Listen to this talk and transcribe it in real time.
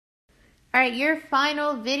All right, your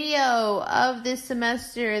final video of this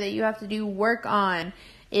semester that you have to do work on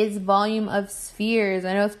is volume of spheres.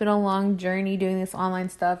 I know it's been a long journey doing this online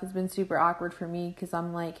stuff. It's been super awkward for me because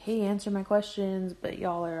I'm like, hey, answer my questions, but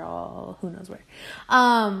y'all are all who knows where.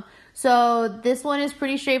 So this one is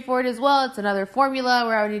pretty straightforward as well. It's another formula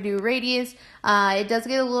where I would do radius. It does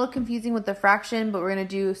get a little confusing with the fraction, but we're going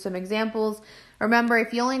to do some examples. Remember,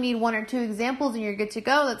 if you only need 1 or 2 examples and you're good to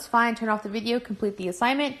go, that's fine. Turn off the video, complete the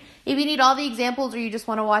assignment. If you need all the examples or you just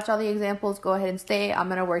want to watch all the examples, go ahead and stay. I'm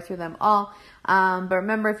going to work through them all. But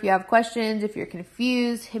remember, if you have questions, if you're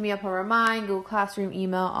confused, hit me up on Remind, Google Classroom,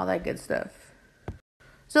 email, all that good stuff.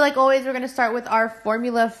 So like always, we're going to start with our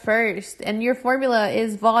formula first. And your formula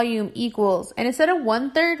is volume equals, and instead of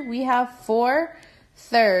 1/3, we have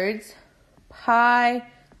 4/3 pi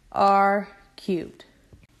r cubed.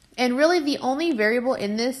 And really the only variable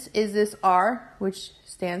in this is this r, which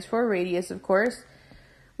stands for radius, of course.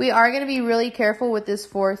 We are going to be really careful with this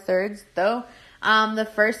 4/3 though. The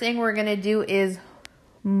first thing we're going to do is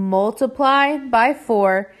multiply by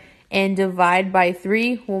 4 and divide by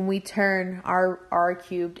 3 when we turn our r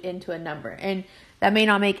cubed into a number. And that may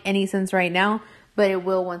not make any sense right now, but it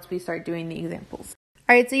will once we start doing the examples.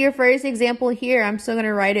 All right, so your first example here, I'm still going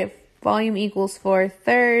to write it volume equals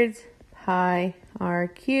 4/3 pi r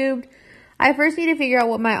cubed. I first need to figure out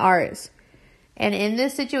what my r is. And in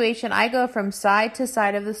this situation, I go from side to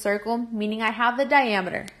side of the circle, meaning I have the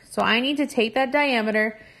diameter. So I need to take that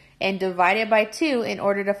diameter and divide it by 2 in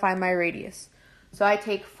order to find my radius. So I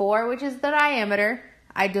take 4, which is the diameter,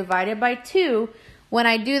 I divide it by 2. When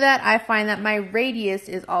I do that, I find that my radius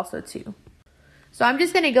is also 2. So I'm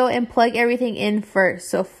just going to go and plug everything in first.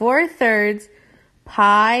 So 4/3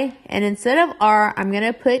 pi, and instead of r, I'm going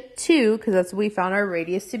to put 2 because that's what we found our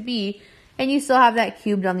radius to be, and you still have that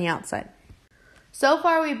cubed on the outside. So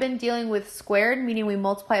far we've been dealing with squared, meaning we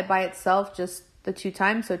multiply it by itself just the 2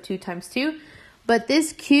 times, so 2 times 2. But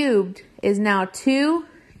this cubed is now 2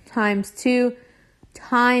 times 2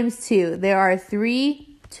 times 2. There are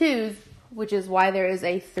 3 2's, which is why there is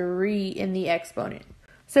a 3 in the exponent.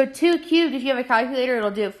 So 2 cubed, if you have a calculator,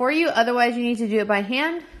 it'll do it for you. Otherwise, you need to do it by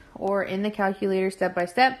hand or in the calculator step by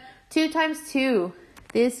step. 2 times 2,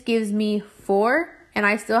 this gives me 4, and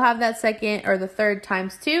I still have that second or the third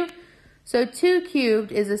times 2. So 2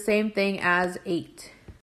 cubed is the same thing as 8.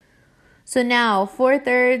 So now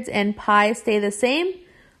 4/3 and pi stay the same,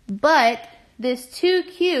 but this 2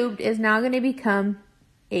 cubed is now going to become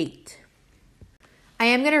 8. I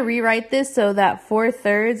am going to rewrite this so that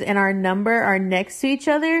 4/3 and our number are next to each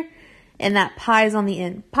other, and that pi is on the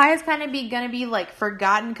end. Pi is kind of going to be like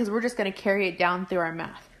forgotten because we're just going to carry it down through our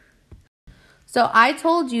math. So I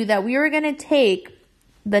told you that we were going to take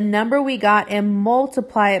the number we got and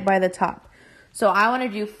multiply it by the top. So I want to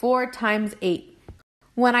do 4 times 8.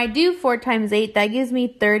 When I do 4 times 8, that gives me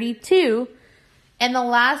 32. And the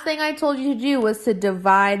last thing I told you to do was to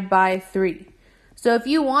divide by 3. So if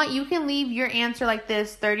you want, you can leave your answer like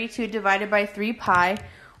this, 32 divided by 3 pi.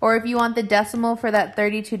 Or if you want the decimal for that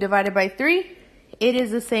 32 divided by 3, it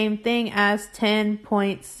is the same thing as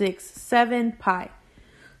 10.67 pi.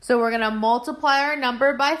 So we're going to multiply our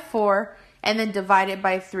number by 4 and then divide it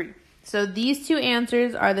by 3. So these two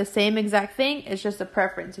answers are the same exact thing. It's just a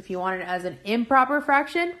preference. If you want it as an improper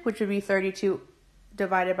fraction, which would be 32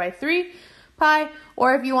 divided by 3 pi,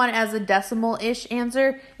 or if you want it as a decimal-ish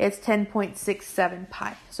answer, it's 10.67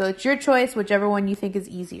 pi. So it's your choice, whichever one you think is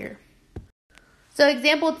easier. So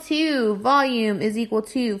example 2, volume is equal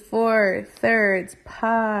to 4/3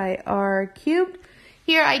 pi r cubed.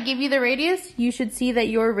 Here I give you the radius. You should see that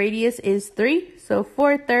your radius is 3. So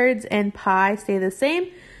 4/3 and pi stay the same.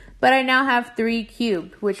 But I now have 3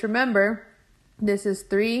 cubed, which remember, this is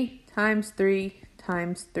 3 times 3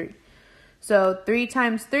 times 3. So 3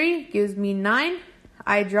 times 3 gives me 9.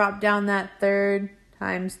 I drop down that third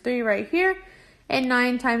times 3 right here. And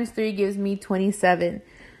 9 times 3 gives me 27.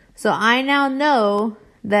 So I now know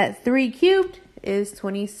that 3 cubed is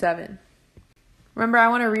 27. Remember, I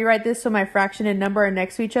want to rewrite this so my fraction and number are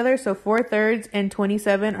next to each other. So 4/3 and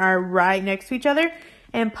 27 are right next to each other.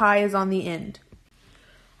 And pi is on the end.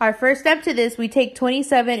 Our first step to this, we take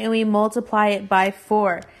 27 and we multiply it by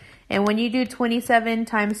 4. And when you do 27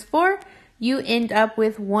 times 4, you end up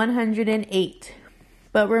with 108.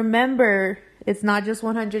 But remember, it's not just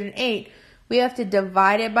 108. We have to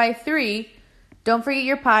divide it by 3. Don't forget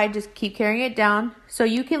your pi, just keep carrying it down. So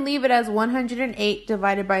you can leave it as 108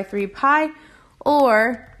 divided by 3 pi,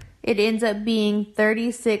 or it ends up being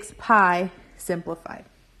 36 pi simplified.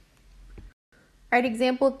 All right,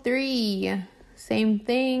 example 3. Same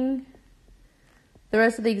thing. The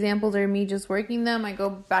rest of the examples are me just working them. I go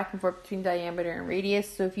back and forth between diameter and radius.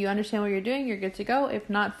 So if you understand what you're doing, you're good to go. If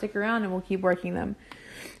not, stick around and we'll keep working them.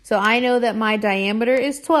 So I know that my diameter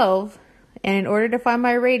is 12. And in order to find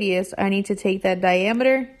my radius, I need to take that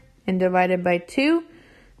diameter and divide it by 2.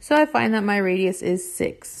 So I find that my radius is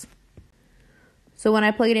 6. So when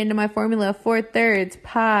I plug it into my formula, 4/3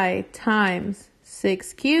 pi times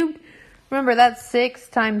 6 cubed. Remember, that's 6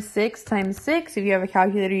 times 6 times 6. If you have a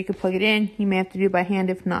calculator, you can plug it in. You may have to do it by hand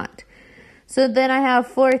if not. So then I have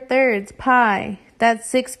 4/3 pi. That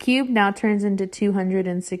 6 cubed now turns into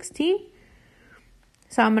 216.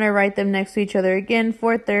 So I'm going to write them next to each other again.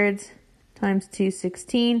 4/3 times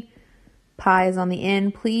 216. Pi is on the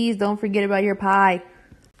end. Please don't forget about your pi.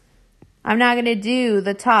 I'm now going to do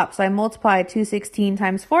the top. So I multiply 216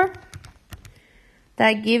 times 4.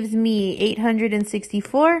 That gives me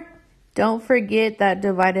 864. Don't forget that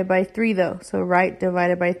divided by 3 though. So write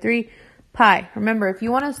divided by 3 pi. Remember, if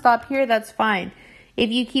you want to stop here, that's fine.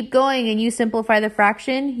 If you keep going and you simplify the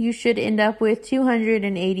fraction, you should end up with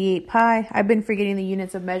 288 pi. I've been forgetting the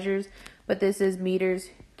units of measures, but this is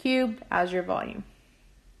meters cubed as your volume.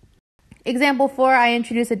 Example 4, I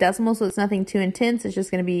introduce a decimal, so it's nothing too intense. It's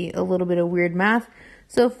just going to be a little bit of weird math.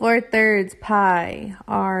 So 4/3 pi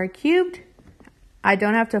r cubed. I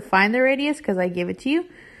don't have to find the radius because I give it to you.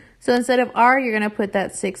 So instead of r, you're going to put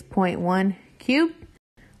that 6.1 cubed.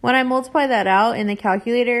 When I multiply that out in the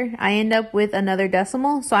calculator, I end up with another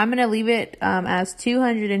decimal. So I'm going to leave it as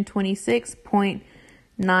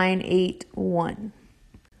 226.981.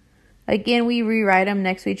 Again, we rewrite them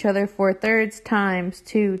next to each other. 4/3 times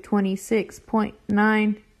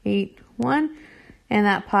 226.981. And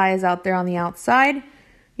that pi is out there on the outside.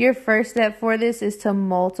 Your first step for this is to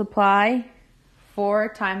multiply 4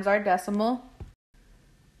 times our decimal.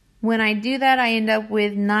 When I do that, I end up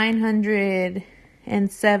with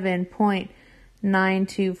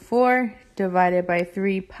 907.924 divided by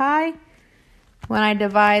 3 pi. When I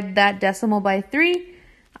divide that decimal by 3,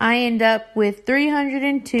 I end up with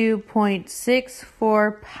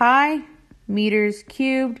 302.64 pi meters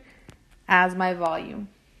cubed as my volume.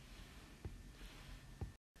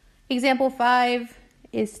 Example 5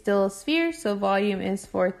 is still a sphere, so volume is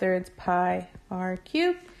 4/3 pi r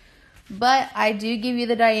cubed. But I do give you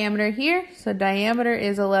the diameter here. So diameter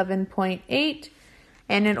is 11.8.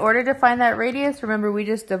 And in order to find that radius, remember we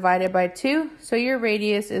just divided by 2. So your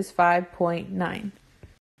radius is 5.9.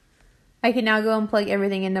 I can now go and plug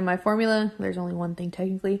everything into my formula. There's only one thing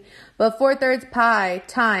technically. But 4/3 pi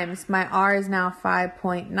times my r is now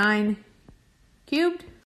 5.9 cubed.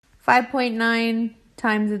 5.9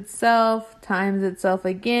 times itself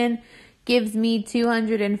again gives me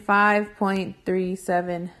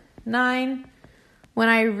 205.379. When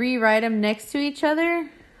I rewrite them next to each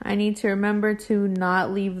other, I need to remember to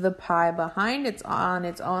not leave the pi behind. It's on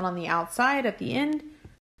its own on the outside at the end.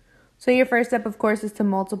 So your first step, of course, is to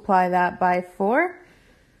multiply that by 4.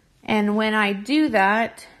 And when I do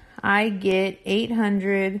that, I get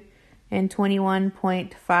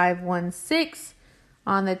 821.516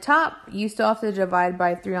 on the top. You still have to divide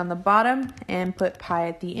by 3 on the bottom and put pi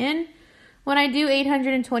at the end. When I do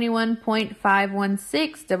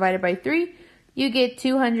 821.516 divided by 3, you get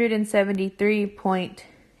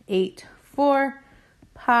 273.84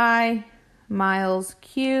 pi miles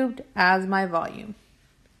cubed as my volume.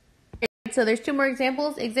 So there's 2 more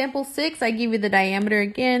examples. Example 6, I give you the diameter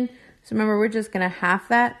again. So remember, we're just going to half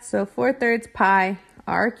that. So 4/3 pi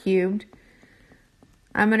r cubed.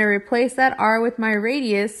 I'm going to replace that r with my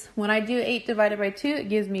radius. When I do 8 divided by 2, it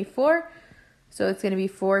gives me 4. So it's going to be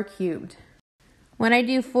 4 cubed. When I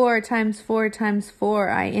do 4 times 4 times 4,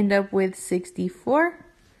 I end up with 64.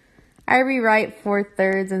 I rewrite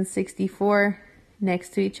 4/3 and 64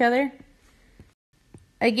 next to each other.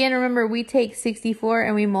 Again, remember, we take 64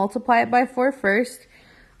 and we multiply it by 4 first.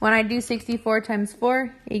 When I do 64 times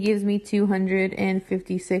 4, it gives me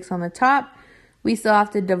 256 on the top. We still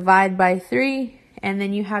have to divide by 3, and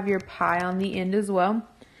then you have your pi on the end as well.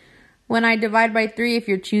 When I divide by 3, if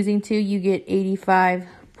you're choosing to, you get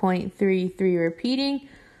 85.33 repeating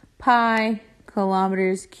pi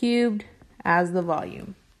kilometers cubed as the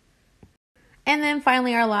volume. And then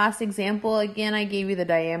finally our last example. Again, I gave you the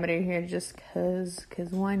diameter here just because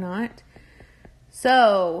why not?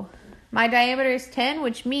 So my diameter is 10,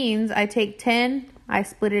 which means I take 10, I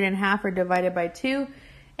split it in half or divide it by 2,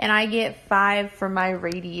 and I get 5 for my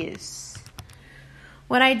radius.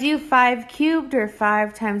 When I do 5 cubed, or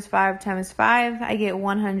 5 times 5 times 5, I get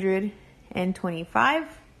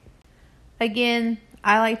 125. Again,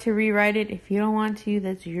 I like to rewrite it. If you don't want to,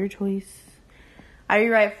 that's your choice. I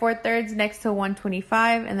rewrite 4/3 next to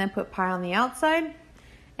 125 and then put pi on the outside.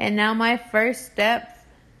 And now my first step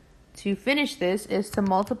to finish this is to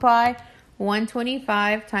multiply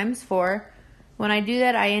 125 times 4. When I do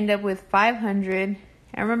that, I end up with 500.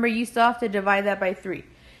 And remember, you still have to divide that by 3.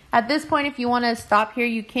 At this point, if you want to stop here,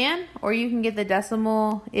 you can, or you can get the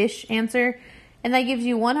decimal-ish answer, and that gives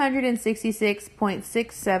you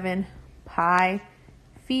 166.67 pi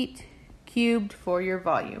feet cubed for your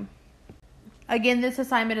volume. Again, this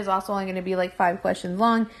assignment is also only going to be like 5 questions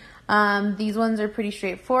long. These ones are pretty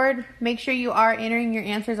straightforward. Make sure you are entering your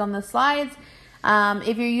answers on the slides.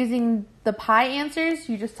 If you're using the pi answers,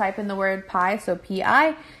 you just type in the word pi, so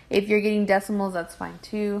P-I. If you're getting decimals, that's fine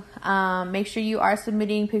too. Make sure you are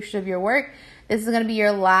submitting pictures of your work. This is going to be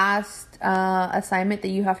your last assignment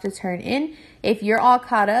that you have to turn in. If you're all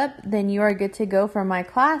caught up, then you are good to go for my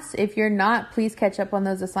class. If you're not, please catch up on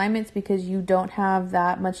those assignments because you don't have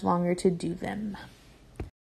that much longer to do them.